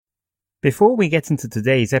Before we get into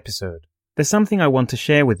today's episode, there's something I want to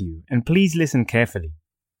share with you, and please listen carefully.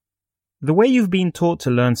 The way you've been taught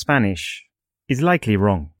to learn Spanish is likely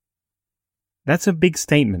wrong. That's a big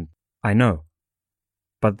statement, I know.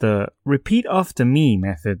 But the repeat after me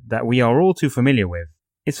method that we are all too familiar with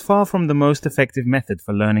is far from the most effective method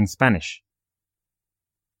for learning Spanish.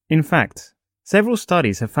 In fact, several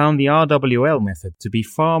studies have found the RWL method to be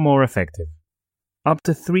far more effective, up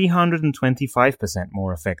to 325%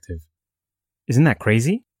 more effective. Isn't that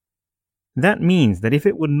crazy? That means that if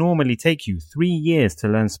it would normally take you 3 years to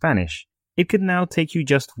learn Spanish, it could now take you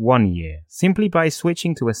just 1 year, simply by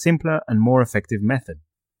switching to a simpler and more effective method.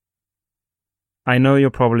 I know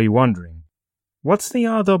you're probably wondering, what's the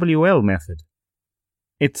RWL method?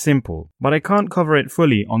 It's simple, but I can't cover it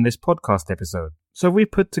fully on this podcast episode, so we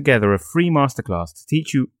put together a free masterclass to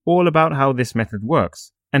teach you all about how this method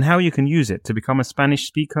works and how you can use it to become a Spanish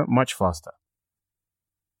speaker much faster.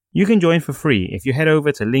 You can join for free if you head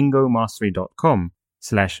over to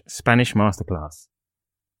lingomastery.com/Spanish Masterclass.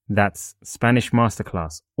 That's Spanish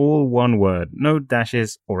Masterclass, all one word, no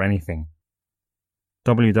dashes or anything.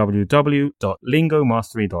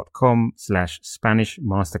 www.lingomastery.com/Spanish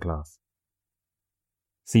Masterclass.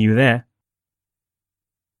 See you there.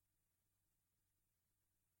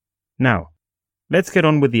 Now, let's get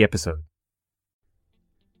on with the episode.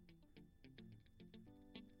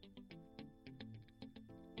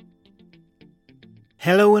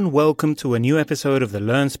 Hello and welcome to a new episode of the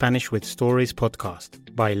Learn Spanish with Stories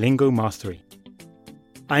podcast by Lingo Mastery.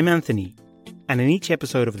 I'm Anthony, and in each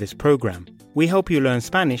episode of this program, we help you learn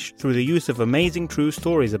Spanish through the use of amazing true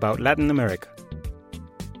stories about Latin America.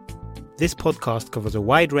 This podcast covers a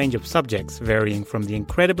wide range of subjects varying from the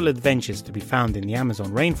incredible adventures to be found in the Amazon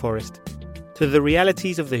rainforest to the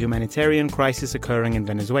realities of the humanitarian crisis occurring in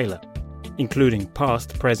Venezuela, including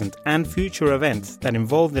past, present, and future events that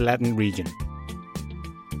involve the Latin region.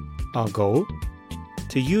 Our goal?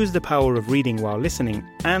 To use the power of reading while listening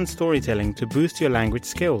and storytelling to boost your language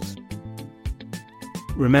skills.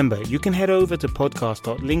 Remember, you can head over to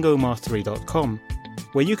podcast.lingomastery.com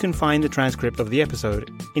where you can find the transcript of the episode,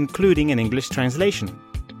 including an English translation.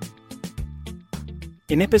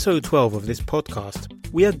 In episode 12 of this podcast,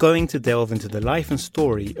 we are going to delve into the life and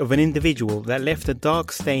story of an individual that left a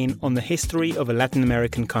dark stain on the history of a Latin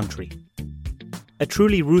American country. A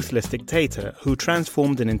truly ruthless dictator who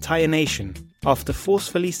transformed an entire nation after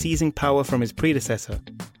forcefully seizing power from his predecessor.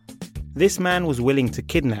 This man was willing to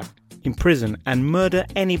kidnap, imprison, and murder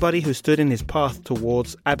anybody who stood in his path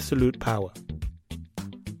towards absolute power.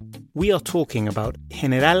 We are talking about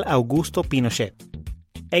General Augusto Pinochet,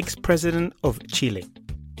 ex-president of Chile,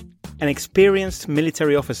 an experienced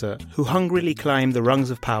military officer who hungrily climbed the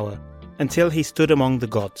rungs of power until he stood among the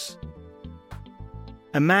gods.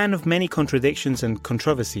 A man of many contradictions and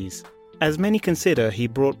controversies, as many consider he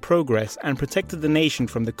brought progress and protected the nation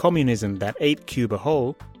from the communism that ate Cuba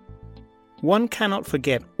whole, one cannot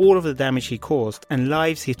forget all of the damage he caused and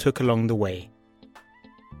lives he took along the way.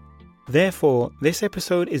 Therefore, this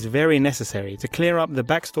episode is very necessary to clear up the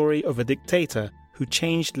backstory of a dictator who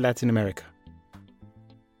changed Latin America.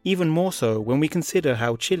 Even more so when we consider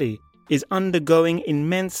how Chile is undergoing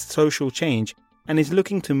immense social change and is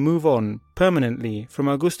looking to move on permanently from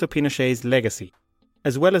Augusto Pinochet's legacy,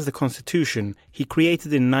 as well as the constitution he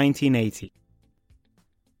created in 1980.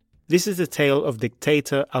 This is the tale of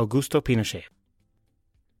dictator Augusto Pinochet.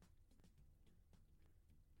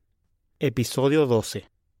 Episodio 12.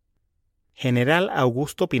 General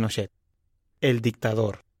Augusto Pinochet, el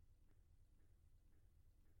dictador.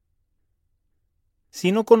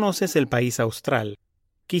 Si no conoces el país austral,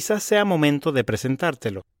 quizás sea momento de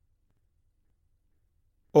presentártelo.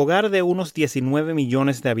 Hogar de unos 19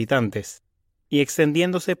 millones de habitantes y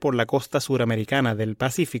extendiéndose por la costa suramericana del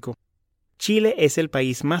Pacífico, Chile es el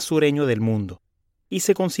país más sureño del mundo y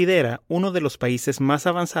se considera uno de los países más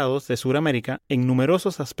avanzados de Suramérica en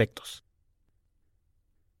numerosos aspectos.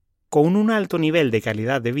 Con un alto nivel de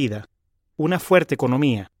calidad de vida, una fuerte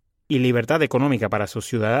economía y libertad económica para sus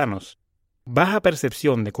ciudadanos, baja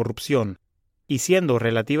percepción de corrupción y siendo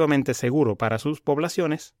relativamente seguro para sus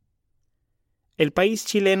poblaciones, el país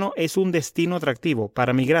chileno es un destino atractivo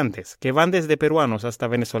para migrantes que van desde peruanos hasta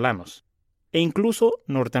venezolanos, e incluso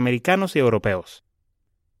norteamericanos y europeos.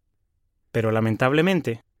 Pero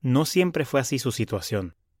lamentablemente, no siempre fue así su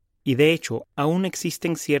situación, y de hecho aún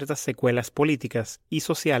existen ciertas secuelas políticas y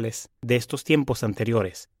sociales de estos tiempos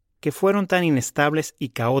anteriores, que fueron tan inestables y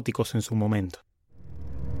caóticos en su momento.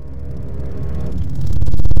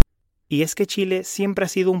 Y es que Chile siempre ha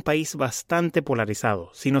sido un país bastante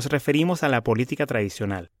polarizado si nos referimos a la política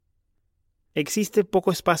tradicional. Existe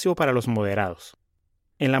poco espacio para los moderados.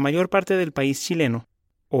 en la mayor parte del país chileno,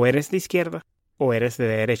 o eres de izquierda o eres de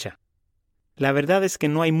derecha. La verdad es que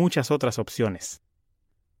no hay muchas otras opciones.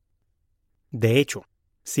 De hecho,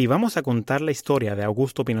 si vamos a contar la historia de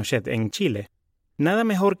Augusto Pinochet en Chile, nada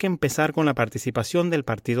mejor que empezar con la participación del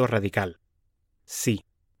Partido Radical. Sí,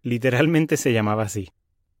 literalmente se llamaba así,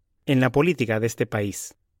 en la política de este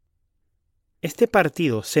país. Este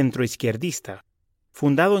partido centroizquierdista,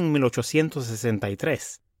 fundado en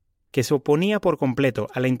 1863, que se oponía por completo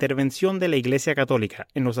a la intervención de la Iglesia Católica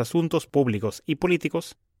en los asuntos públicos y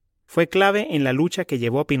políticos, fue clave en la lucha que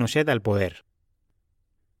llevó a Pinochet al poder.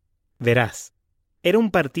 Verás, era un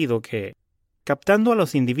partido que, captando a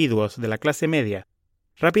los individuos de la clase media,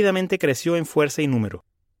 rápidamente creció en fuerza y número,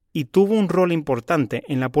 y tuvo un rol importante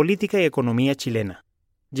en la política y economía chilena,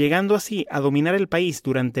 llegando así a dominar el país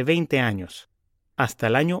durante 20 años, hasta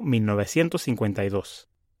el año 1952.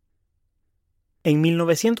 En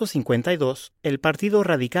 1952, el Partido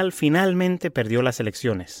Radical finalmente perdió las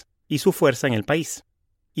elecciones y su fuerza en el país,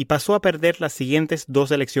 y pasó a perder las siguientes 2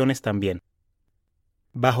 elecciones también.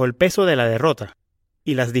 Bajo el peso de la derrota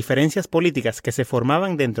y las diferencias políticas que se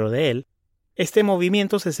formaban dentro de él, este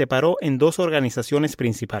movimiento se separó en 2 organizaciones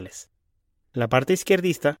principales. La parte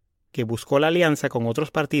izquierdista, que buscó la alianza con otros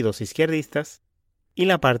partidos izquierdistas, y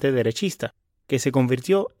la parte derechista, que se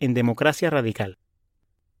convirtió en Democracia Radical.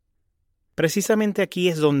 Precisamente aquí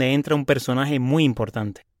es donde entra un personaje muy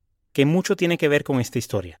importante, que mucho tiene que ver con esta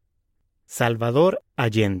historia: Salvador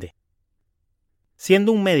Allende.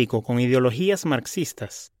 Siendo un médico con ideologías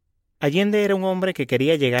marxistas, Allende era un hombre que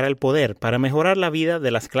quería llegar al poder para mejorar la vida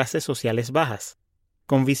de las clases sociales bajas,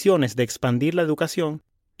 con visiones de expandir la educación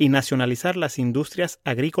y nacionalizar las industrias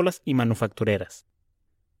agrícolas y manufactureras.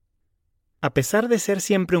 A pesar de ser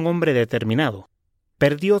siempre un hombre determinado,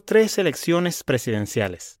 perdió 3 elecciones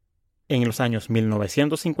presidenciales, en los años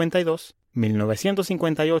 1952,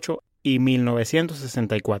 1958 y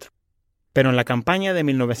 1964. Pero en la campaña de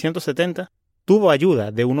 1970 tuvo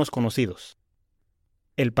ayuda de unos conocidos.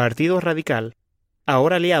 El Partido Radical,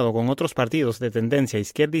 ahora aliado con otros partidos de tendencia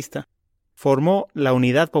izquierdista, formó la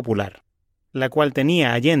Unidad Popular, la cual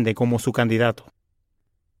tenía a Allende como su candidato.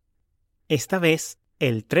 Esta vez,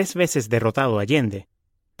 el 3 veces derrotado Allende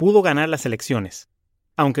pudo ganar las elecciones,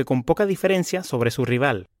 aunque con poca diferencia sobre su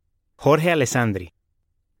rival, Jorge Alessandri,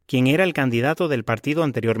 quien era el candidato del partido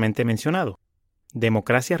anteriormente mencionado,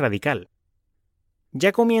 Democracia Radical.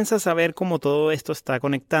 Ya comienzas a ver cómo todo esto está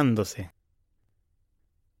conectándose.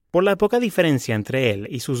 Por la poca diferencia entre él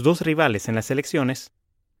y sus 2 rivales en las elecciones,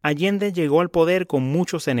 Allende llegó al poder con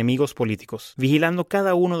muchos enemigos políticos, vigilando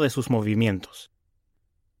cada uno de sus movimientos.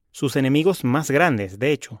 Sus enemigos más grandes,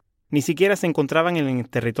 de hecho, ni siquiera se encontraban en el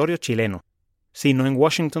territorio chileno, sino en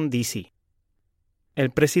Washington, D.C.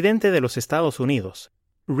 El presidente de los Estados Unidos,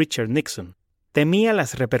 Richard Nixon, temía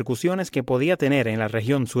las repercusiones que podía tener en la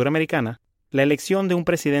región suramericana la elección de un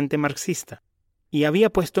presidente marxista, y había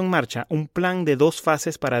puesto en marcha un plan de 2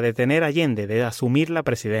 fases para detener a Allende de asumir la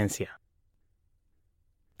presidencia.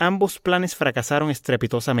 Ambos planes fracasaron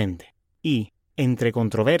estrepitosamente, y, entre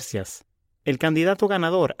controversias, el candidato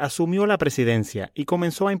ganador asumió la presidencia y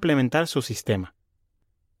comenzó a implementar su sistema.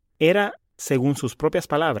 Era, según sus propias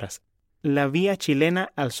palabras, la vía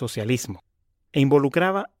chilena al socialismo, e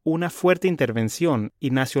involucraba una fuerte intervención y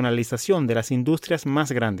nacionalización de las industrias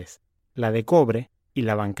más grandes, la de cobre y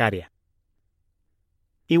la bancaria.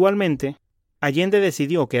 Igualmente, Allende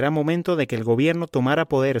decidió que era momento de que el gobierno tomara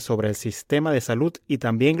poder sobre el sistema de salud y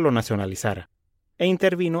también lo nacionalizara, e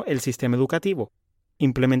intervino el sistema educativo,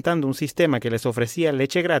 implementando un sistema que les ofrecía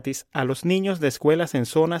leche gratis a los niños de escuelas en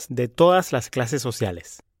zonas de todas las clases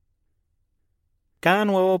sociales. Cada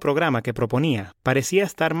nuevo programa que proponía parecía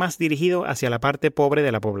estar más dirigido hacia la parte pobre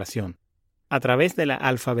de la población, a través de la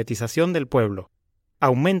alfabetización del pueblo,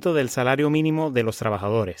 aumento del salario mínimo de los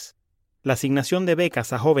trabajadores, la asignación de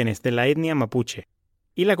becas a jóvenes de la etnia mapuche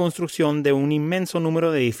y la construcción de un inmenso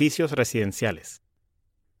número de edificios residenciales.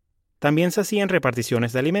 También se hacían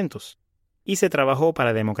reparticiones de alimentos y se trabajó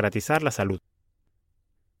para democratizar la salud.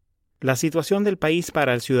 La situación del país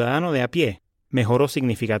para el ciudadano de a pie mejoró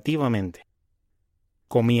significativamente.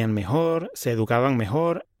 Comían mejor, se educaban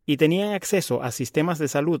mejor y tenían acceso a sistemas de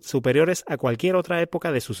salud superiores a cualquier otra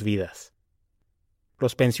época de sus vidas.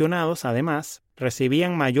 Los pensionados, además,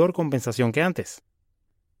 recibían mayor compensación que antes.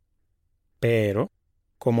 Pero,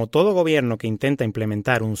 como todo gobierno que intenta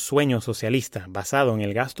implementar un sueño socialista basado en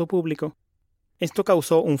el gasto público, esto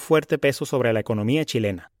causó un fuerte peso sobre la economía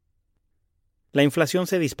chilena. La inflación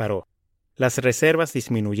se disparó, las reservas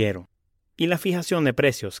disminuyeron, y la fijación de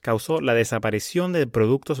precios causó la desaparición de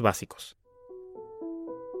productos básicos.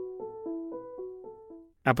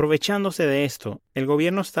 Aprovechándose de esto, el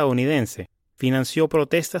gobierno estadounidense financió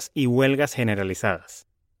protestas y huelgas generalizadas.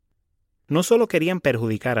 No solo querían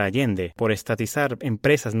perjudicar a Allende por estatizar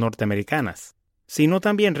empresas norteamericanas, sino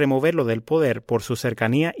también removerlo del poder por su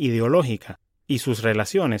cercanía ideológica y sus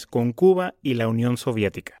relaciones con Cuba y la Unión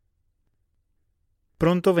Soviética.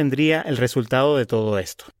 Pronto vendría el resultado de todo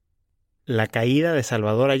esto: la caída de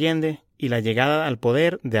Salvador Allende y la llegada al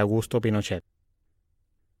poder de Augusto Pinochet.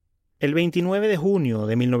 El 29 de junio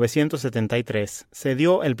de 1973 se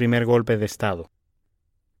dio el primer golpe de Estado.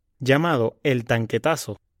 Llamado el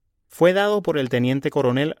Tanquetazo, fue dado por el teniente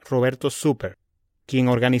coronel Roberto Super, quien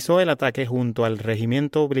organizó el ataque junto al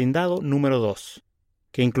Regimiento Blindado número 2,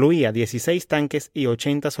 que incluía 16 tanques y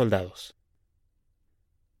 80 soldados.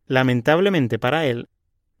 Lamentablemente para él,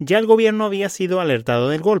 ya el gobierno había sido alertado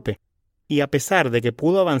del golpe, y a pesar de que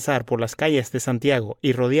pudo avanzar por las calles de Santiago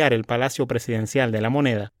y rodear el Palacio Presidencial de la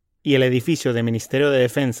Moneda y el edificio del Ministerio de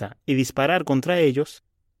Defensa y disparar contra ellos,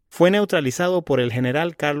 fue neutralizado por el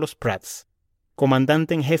general Carlos Prats,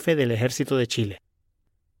 comandante en jefe del Ejército de Chile.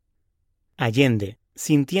 Allende,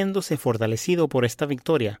 sintiéndose fortalecido por esta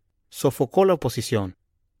victoria, sofocó la oposición,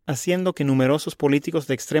 haciendo que numerosos políticos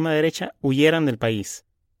de extrema derecha huyeran del país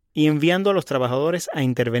y enviando a los trabajadores a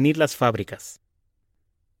intervenir las fábricas.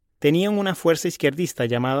 Tenían una fuerza izquierdista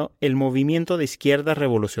llamada el Movimiento de Izquierda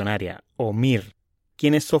Revolucionaria, o MIR,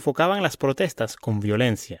 quienes sofocaban las protestas con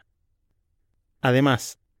violencia.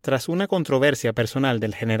 Además, tras una controversia personal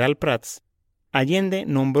del general Prats, Allende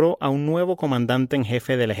nombró a un nuevo comandante en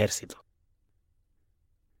jefe del ejército.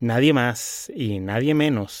 Nadie más y nadie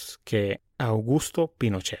menos que Augusto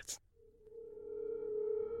Pinochet.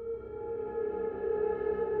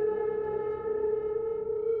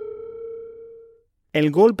 El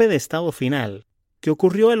golpe de Estado final, que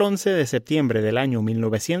ocurrió el 11 de septiembre del año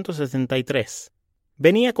 1973,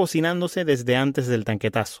 venía cocinándose desde antes del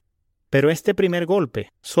tanquetazo, pero este primer golpe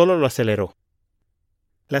solo lo aceleró.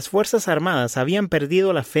 Las Fuerzas Armadas habían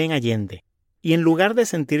perdido la fe en Allende, y en lugar de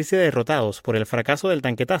sentirse derrotados por el fracaso del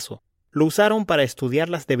tanquetazo, lo usaron para estudiar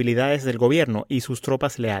las debilidades del gobierno y sus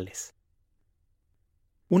tropas leales.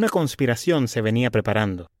 Una conspiración se venía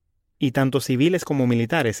preparando, y tanto civiles como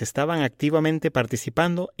militares estaban activamente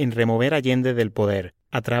participando en remover a Allende del poder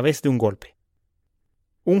a través de un golpe.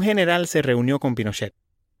 Un general se reunió con Pinochet,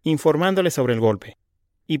 informándole sobre el golpe,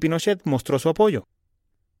 y Pinochet mostró su apoyo.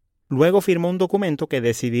 Luego firmó un documento que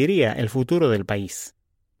decidiría el futuro del país.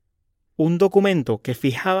 Un documento que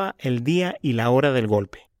fijaba el día y la hora del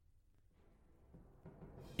golpe.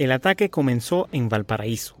 El ataque comenzó en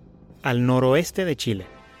Valparaíso, al noroeste de Chile,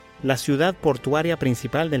 la ciudad portuaria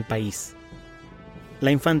principal del país.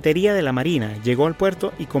 La infantería de la Marina llegó al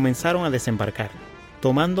puerto y comenzaron a desembarcar,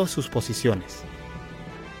 tomando sus posiciones.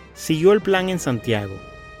 Siguió el plan en Santiago,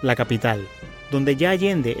 la capital, donde ya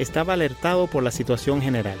Allende estaba alertado por la situación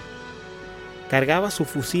general. Cargaba su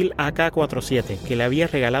fusil AK-47 que le había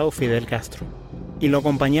regalado Fidel Castro, y lo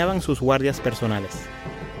acompañaban sus guardias personales.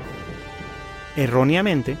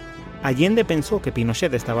 Erróneamente, Allende pensó que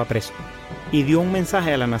Pinochet estaba preso, y dio un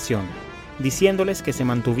mensaje a la nación, diciéndoles que se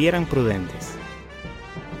mantuvieran prudentes.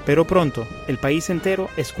 Pero pronto, el país entero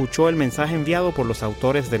escuchó el mensaje enviado por los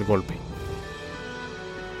autores del golpe.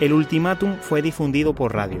 El ultimátum fue difundido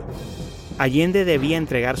por radio. Allende debía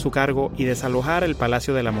entregar su cargo y desalojar el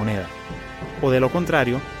Palacio de la Moneda, o de lo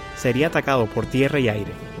contrario, sería atacado por tierra y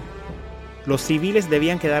aire. Los civiles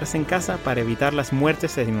debían quedarse en casa para evitar las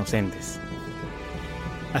muertes de inocentes.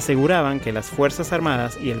 Aseguraban que las Fuerzas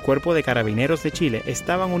Armadas y el Cuerpo de Carabineros de Chile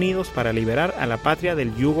estaban unidos para liberar a la patria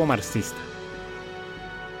del yugo marxista.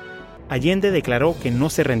 Allende declaró que no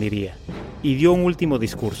se rendiría y dio un último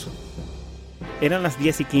discurso. Eran las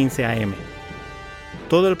 10:15 a.m.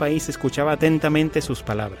 Todo el país escuchaba atentamente sus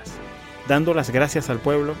palabras, dando las gracias al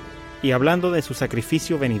pueblo y hablando de su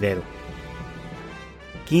sacrificio venidero.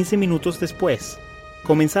 15 minutos después,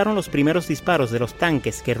 comenzaron los primeros disparos de los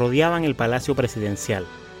tanques que rodeaban el Palacio Presidencial.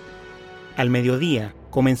 Al mediodía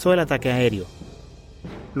comenzó el ataque aéreo.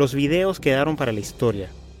 Los videos quedaron para la historia,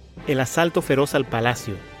 el asalto feroz al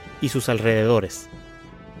palacio y sus alrededores.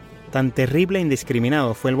 Tan terrible e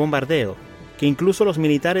indiscriminado fue el bombardeo que incluso los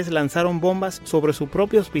militares lanzaron bombas sobre su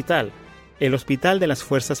propio hospital, el Hospital de las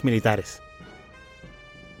Fuerzas Militares.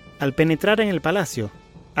 Al penetrar en el palacio,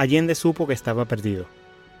 Allende supo que estaba perdido.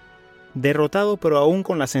 Derrotado pero aún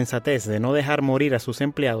con la sensatez de no dejar morir a sus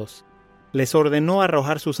empleados, les ordenó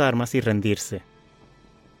arrojar sus armas y rendirse.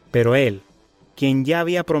 Pero él, quien ya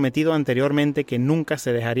había prometido anteriormente que nunca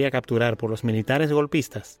se dejaría capturar por los militares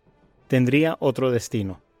golpistas, tendría otro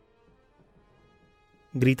destino.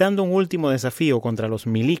 Gritando un último desafío contra los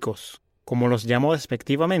milicos, como los llamó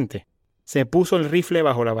despectivamente, se puso el rifle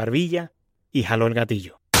bajo la barbilla y jaló el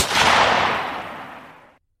gatillo.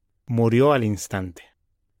 Murió al instante.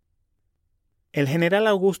 El general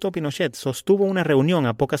Augusto Pinochet sostuvo una reunión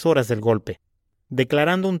a pocas horas del golpe,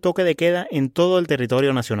 declarando un toque de queda en todo el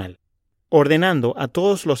territorio nacional, ordenando a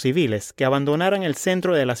todos los civiles que abandonaran el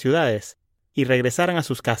centro de las ciudades y regresaran a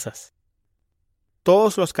sus casas.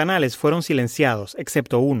 Todos los canales fueron silenciados,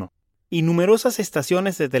 excepto uno, y numerosas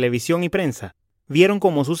estaciones de televisión y prensa vieron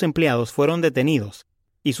cómo sus empleados fueron detenidos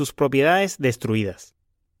y sus propiedades destruidas.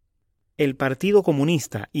 El Partido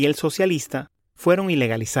Comunista y el Socialista fueron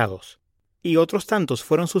ilegalizados, y otros tantos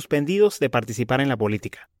fueron suspendidos de participar en la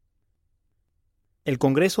política. El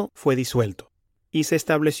Congreso fue disuelto, y se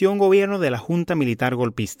estableció un gobierno de la Junta Militar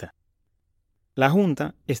Golpista. La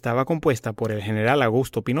Junta estaba compuesta por el general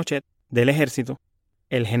Augusto Pinochet, del Ejército,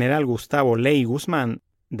 el general Gustavo Ley Guzmán,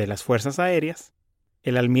 de las Fuerzas Aéreas,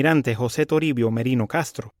 el almirante José Toribio Merino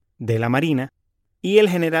Castro, de la Marina, y el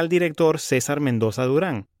general director César Mendoza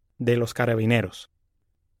Durán, de los Carabineros.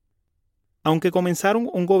 Aunque comenzaron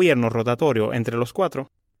un gobierno rotatorio entre los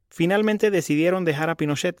cuatro, finalmente decidieron dejar a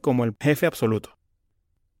Pinochet como el jefe absoluto.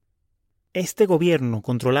 Este gobierno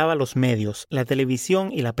controlaba los medios, la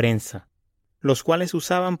televisión y la prensa, los cuales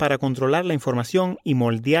usaban para controlar la información y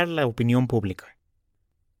moldear la opinión pública.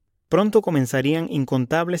 Pronto comenzarían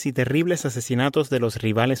incontables y terribles asesinatos de los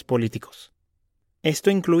rivales políticos.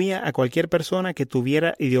 Esto incluía a cualquier persona que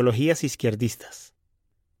tuviera ideologías izquierdistas.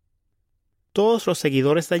 Todos los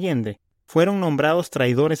seguidores de Allende fueron nombrados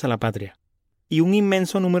traidores a la patria, y un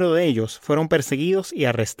inmenso número de ellos fueron perseguidos y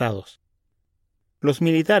arrestados. Los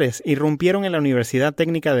militares irrumpieron en la Universidad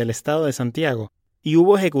Técnica del Estado de Santiago y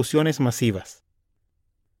hubo ejecuciones masivas.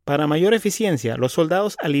 Para mayor eficiencia, los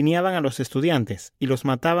soldados alineaban a los estudiantes y los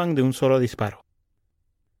mataban de un solo disparo.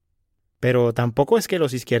 Pero tampoco es que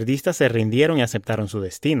los izquierdistas se rindieron y aceptaron su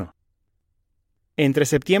destino. Entre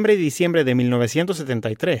septiembre y diciembre de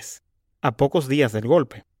 1973, a pocos días del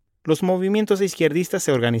golpe, los movimientos izquierdistas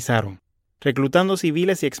se organizaron, reclutando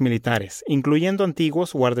civiles y exmilitares, incluyendo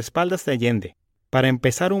antiguos guardaespaldas de Allende, para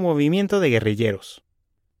empezar un movimiento de guerrilleros.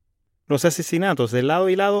 Los asesinatos de lado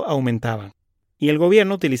y lado aumentaban, y el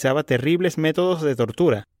gobierno utilizaba terribles métodos de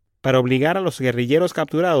tortura para obligar a los guerrilleros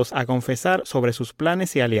capturados a confesar sobre sus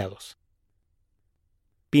planes y aliados.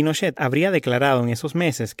 Pinochet habría declarado en esos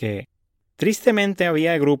meses que, tristemente,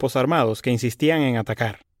 había grupos armados que insistían en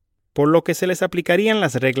atacar, por lo que se les aplicarían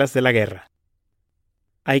las reglas de la guerra.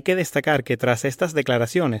 Hay que destacar que tras estas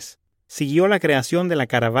declaraciones, siguió la creación de la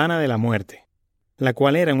Caravana de la Muerte, la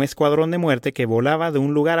cual era un escuadrón de muerte que volaba de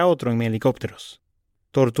un lugar a otro en helicópteros,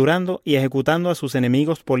 torturando y ejecutando a sus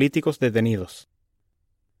enemigos políticos detenidos.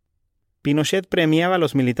 Pinochet premiaba a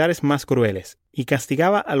los militares más crueles y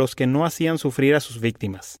castigaba a los que no hacían sufrir a sus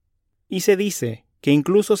víctimas. Y se dice que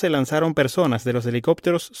incluso se lanzaron personas de los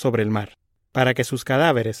helicópteros sobre el mar, para que sus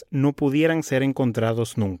cadáveres no pudieran ser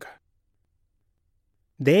encontrados nunca.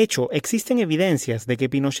 De hecho, existen evidencias de que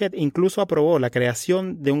Pinochet incluso aprobó la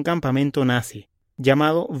creación de un campamento nazi,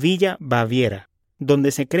 llamado Villa Baviera,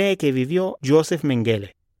 donde se cree que vivió Josef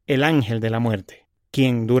Mengele, el ángel de la muerte,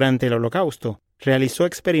 quien durante el Holocausto realizó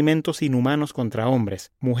experimentos inhumanos contra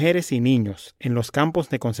hombres, mujeres y niños en los campos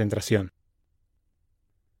de concentración.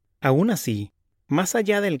 Aún así, más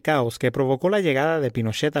allá del caos que provocó la llegada de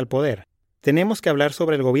Pinochet al poder, tenemos que hablar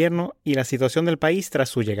sobre el gobierno y la situación del país tras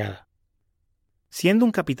su llegada. Siendo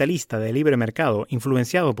un capitalista de libre mercado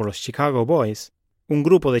influenciado por los Chicago Boys, un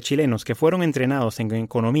grupo de chilenos que fueron entrenados en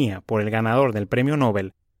economía por el ganador del premio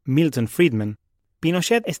Nobel, Milton Friedman,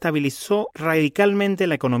 Pinochet estabilizó radicalmente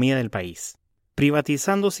la economía del país,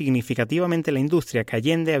 privatizando significativamente la industria que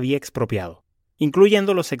Allende había expropiado,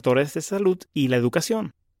 incluyendo los sectores de salud y la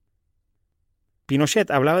educación.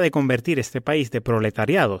 Pinochet hablaba de convertir este país de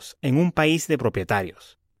proletariados en un país de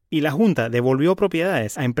propietarios, y la Junta devolvió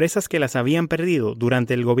propiedades a empresas que las habían perdido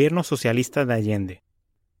durante el gobierno socialista de Allende.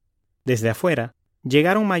 Desde afuera,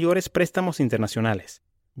 llegaron mayores préstamos internacionales,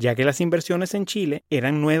 ya que las inversiones en Chile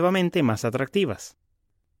eran nuevamente más atractivas.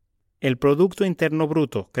 El Producto Interno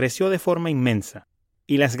Bruto creció de forma inmensa,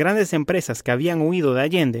 y las grandes empresas que habían huido de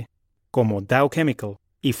Allende, como Dow Chemical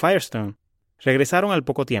y Firestone, regresaron al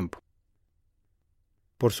poco tiempo.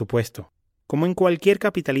 Por supuesto, como en cualquier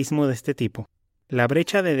capitalismo de este tipo, la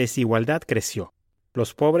brecha de desigualdad creció,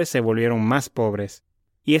 los pobres se volvieron más pobres,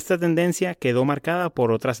 y esta tendencia quedó marcada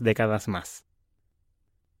por otras décadas más.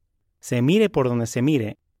 Se mire por donde se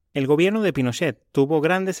mire, el gobierno de Pinochet tuvo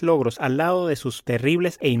grandes logros al lado de sus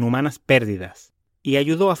terribles e inhumanas pérdidas, y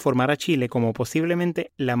ayudó a formar a Chile como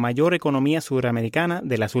posiblemente la mayor economía suramericana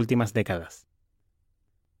de las últimas décadas.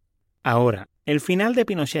 Ahora, el final de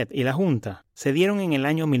Pinochet y la Junta se dieron en el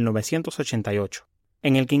año 1988,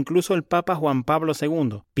 en el que incluso el Papa Juan Pablo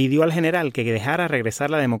II pidió al general que dejara regresar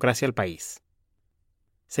la democracia al país.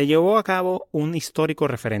 Se llevó a cabo un histórico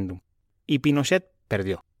referéndum, y Pinochet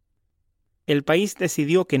perdió. El país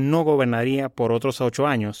decidió que no gobernaría por otros 8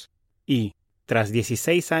 años, y, tras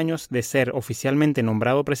 16 años de ser oficialmente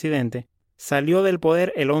nombrado presidente, salió del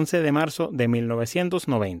poder el 11 de marzo de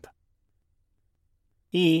 1990.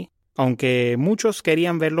 Y, aunque muchos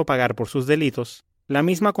querían verlo pagar por sus delitos, la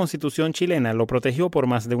misma Constitución chilena lo protegió por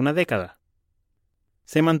más de una década.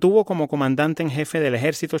 Se mantuvo como comandante en jefe del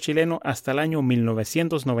ejército chileno hasta el año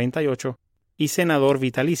 1998 y senador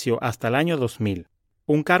vitalicio hasta el año 2000,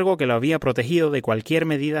 un cargo que lo había protegido de cualquier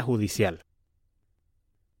medida judicial.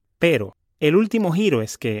 Pero el último giro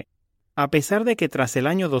es que, a pesar de que tras el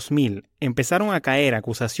año 2000 empezaron a caer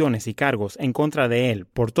acusaciones y cargos en contra de él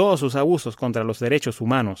por todos sus abusos contra los derechos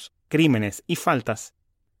humanos, crímenes y faltas,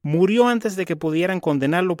 murió antes de que pudieran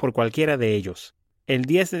condenarlo por cualquiera de ellos, el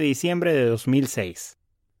 10 de diciembre de 2006.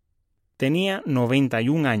 Tenía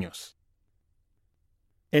 91 años.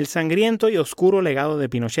 El sangriento y oscuro legado de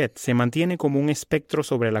Pinochet se mantiene como un espectro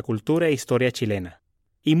sobre la cultura e historia chilena,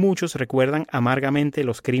 y muchos recuerdan amargamente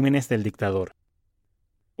los crímenes del dictador.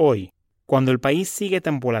 Hoy, cuando el país sigue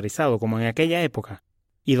tan polarizado como en aquella época,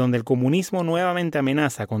 y donde el comunismo nuevamente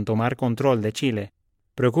amenaza con tomar control de Chile,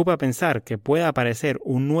 preocupa pensar que pueda aparecer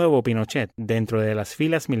un nuevo Pinochet dentro de las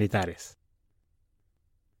filas militares.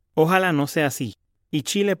 Ojalá no sea así, y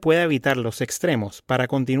Chile pueda evitar los extremos para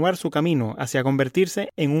continuar su camino hacia convertirse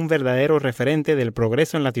en un verdadero referente del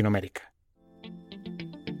progreso en Latinoamérica.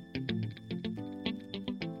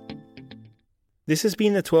 This has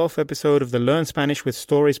been the 12th episode of the Learn Spanish with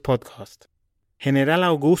Stories podcast. General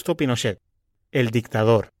Augusto Pinochet, el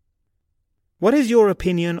dictador. What is your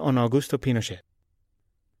opinion on Augusto Pinochet?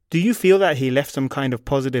 Do you feel that he left some kind of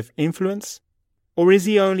positive influence? Or is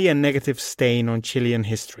he only a negative stain on Chilean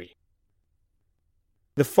history?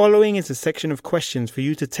 The following is a section of questions for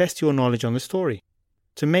you to test your knowledge on the story,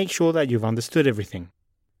 to make sure that you've understood everything.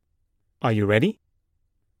 Are you ready?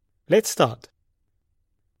 Let's start.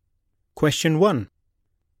 Question 1.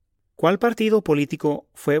 ¿Cuál partido político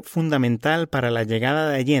fue fundamental para la llegada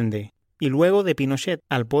de Allende y luego de Pinochet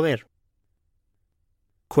al poder?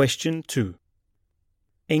 Question 2.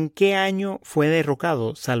 ¿En qué año fue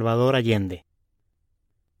derrocado Salvador Allende?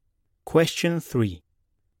 Question 3.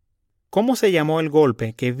 ¿Cómo se llamó el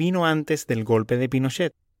golpe que vino antes del golpe de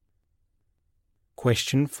Pinochet?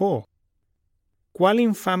 Question 4. ¿Cuál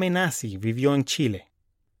infame nazi vivió en Chile?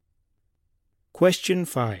 Question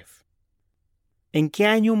 5. ¿En qué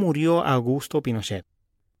año murió Augusto Pinochet?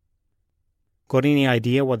 Got any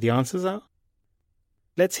idea what the answers are?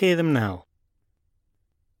 Let's hear them now.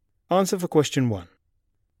 Answer for question 1.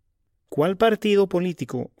 ¿Cuál partido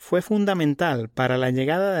político fue fundamental para la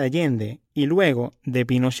llegada de Allende y luego de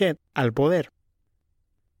Pinochet al poder?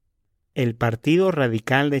 El Partido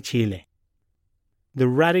Radical de Chile. The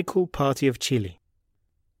Radical Party of Chile.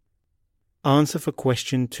 Answer for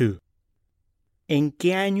question 2. ¿En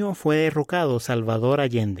qué año fue derrocado Salvador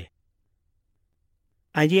Allende?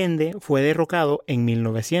 Allende fue derrocado en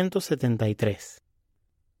 1973.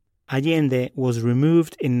 Allende was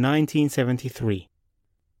removed in 1973.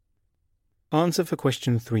 Answer for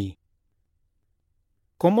question 3.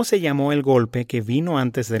 ¿Cómo se llamó el golpe que vino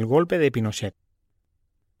antes del golpe de Pinochet?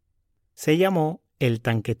 Se llamó el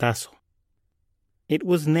tanquetazo. It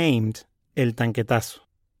was named el tanquetazo.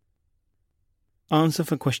 Answer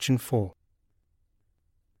for question 4.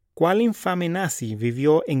 ¿Cuál infame nazi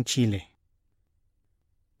vivió en Chile?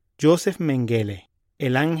 Joseph Mengele,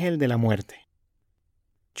 el ángel de la muerte.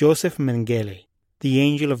 Joseph Mengele, the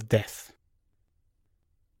angel of death.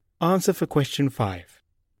 Answer for question 5.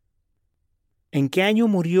 ¿En qué año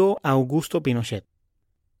murió Augusto Pinochet?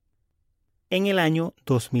 En el año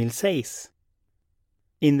 2006.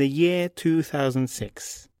 In the year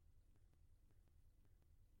 2006.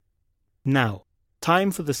 Now,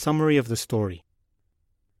 time for the summary of the story.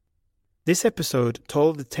 This episode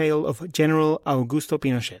told the tale of General Augusto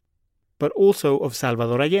Pinochet, but also of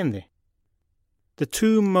Salvador Allende, the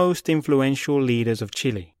two most influential leaders of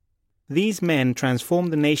Chile. These men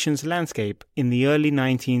transformed the nation's landscape in the early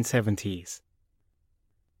 1970s.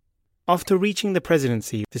 After reaching the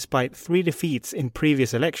presidency despite 3 defeats in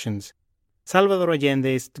previous elections, Salvador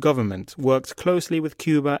Allende's government worked closely with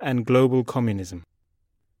Cuba and global communism,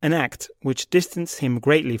 an act which distanced him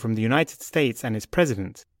greatly from the United States and its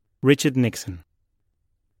president, Richard Nixon.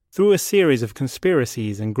 Through a series of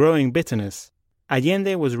conspiracies and growing bitterness,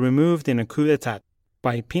 Allende was removed in a coup d'etat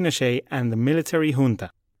by Pinochet and the military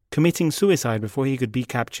junta, committing suicide before he could be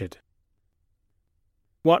captured.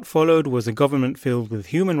 What followed was a government filled with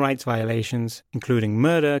human rights violations, including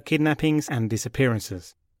murder, kidnappings, and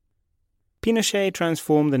disappearances. Pinochet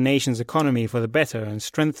transformed the nation's economy for the better and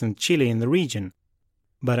strengthened Chile in the region.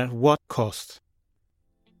 But at what cost?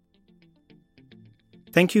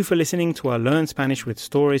 Thank you for listening to our Learn Spanish with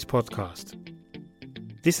Stories podcast.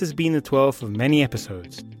 This has been the 12th of many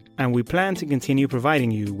episodes, and we plan to continue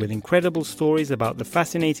providing you with incredible stories about the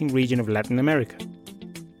fascinating region of Latin America.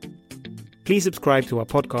 Please subscribe to our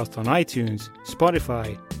podcast on iTunes,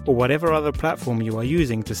 Spotify, or whatever other platform you are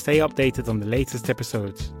using to stay updated on the latest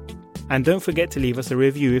episodes. And don't forget to leave us a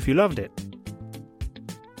review if you loved it.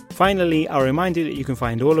 Finally, I'll remind you that you can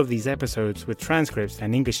find all of these episodes with transcripts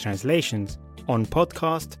and English translations on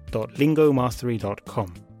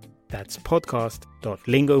podcast.lingomastery.com. That's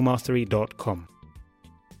podcast.lingomastery.com.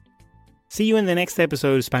 See you in the next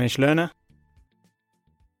episode, Spanish learner.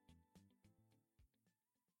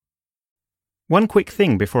 One quick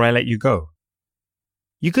thing before I let you go.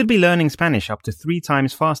 You could be learning Spanish up to 3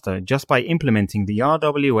 times faster just by implementing the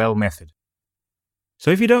RWL method.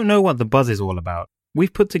 So if you don't know what the buzz is all about,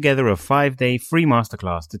 we've put together a 5-day free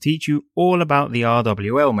masterclass to teach you all about the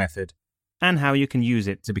RWL method and how you can use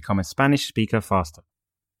it to become a Spanish speaker faster.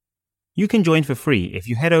 You can join for free if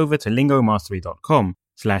you head over to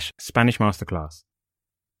lingomastery.com/Spanish Masterclass.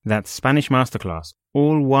 That's Spanish Masterclass,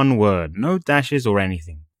 all one word, no dashes or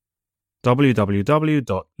anything.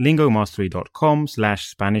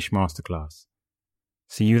 www.lingomastery.com/Spanish Masterclass.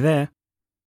 See you there.